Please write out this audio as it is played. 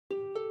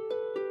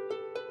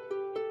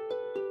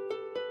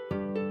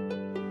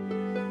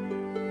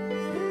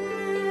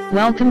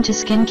Welcome to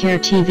Skincare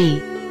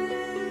TV.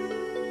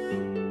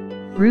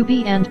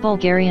 Ruby and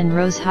Bulgarian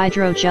Rose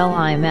Hydrogel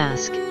Eye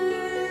Mask.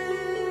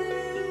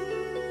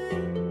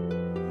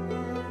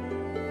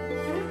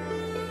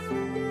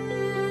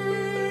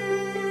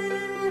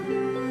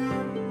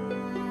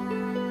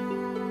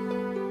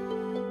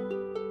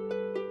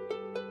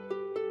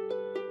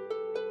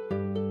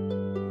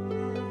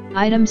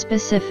 Item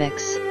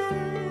specifics.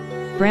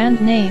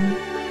 Brand name,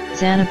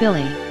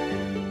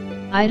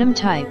 ZANABILI. Item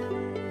type,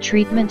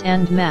 treatment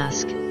and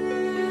mask.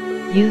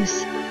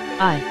 Use,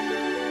 eye.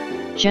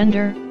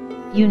 Gender,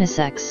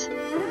 unisex.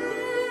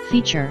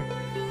 Feature,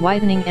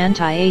 whitening,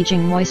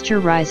 anti-aging,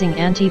 moisturizing,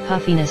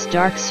 anti-puffiness,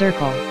 dark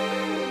circle.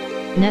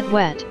 Net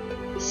wet,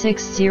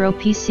 60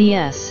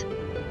 pcs.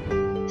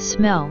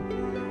 Smell,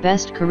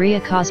 Best Korea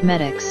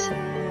Cosmetics.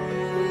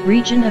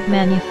 Region of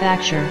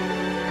manufacture,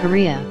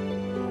 Korea.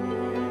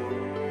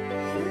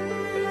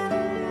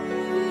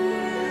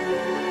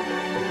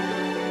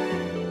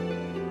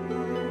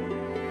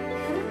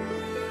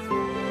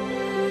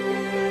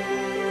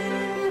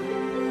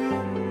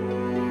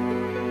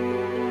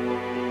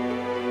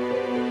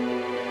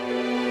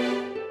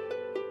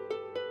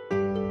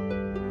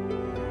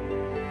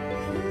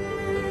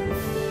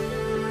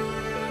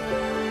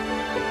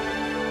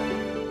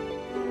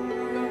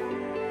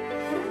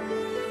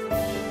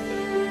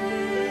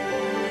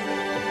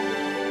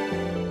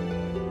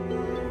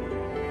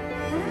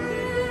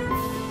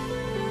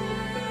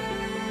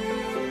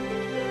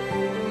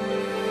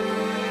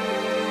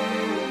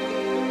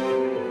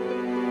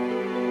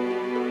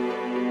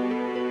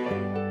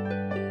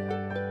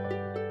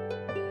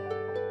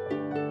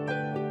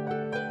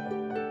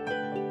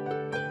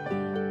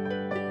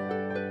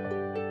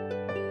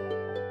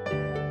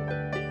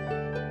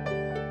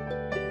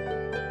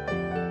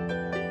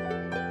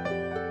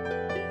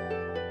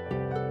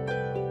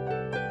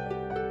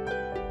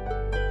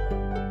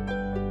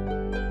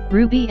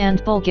 Ruby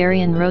and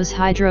Bulgarian Rose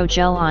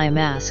Hydrogel Eye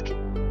Mask,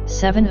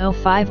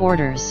 705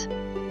 orders.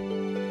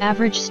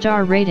 Average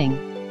star rating,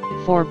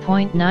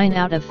 4.9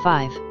 out of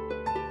 5.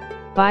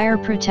 Buyer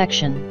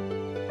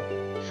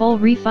protection. Full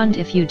refund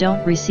if you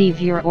don't receive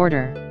your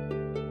order.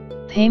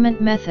 Payment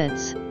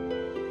methods.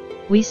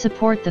 We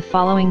support the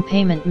following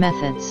payment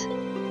methods.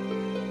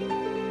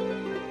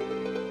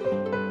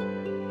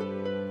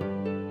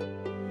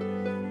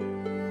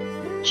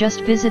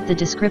 Just visit the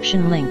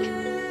description link.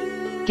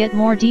 Get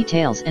more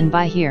details and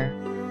buy here.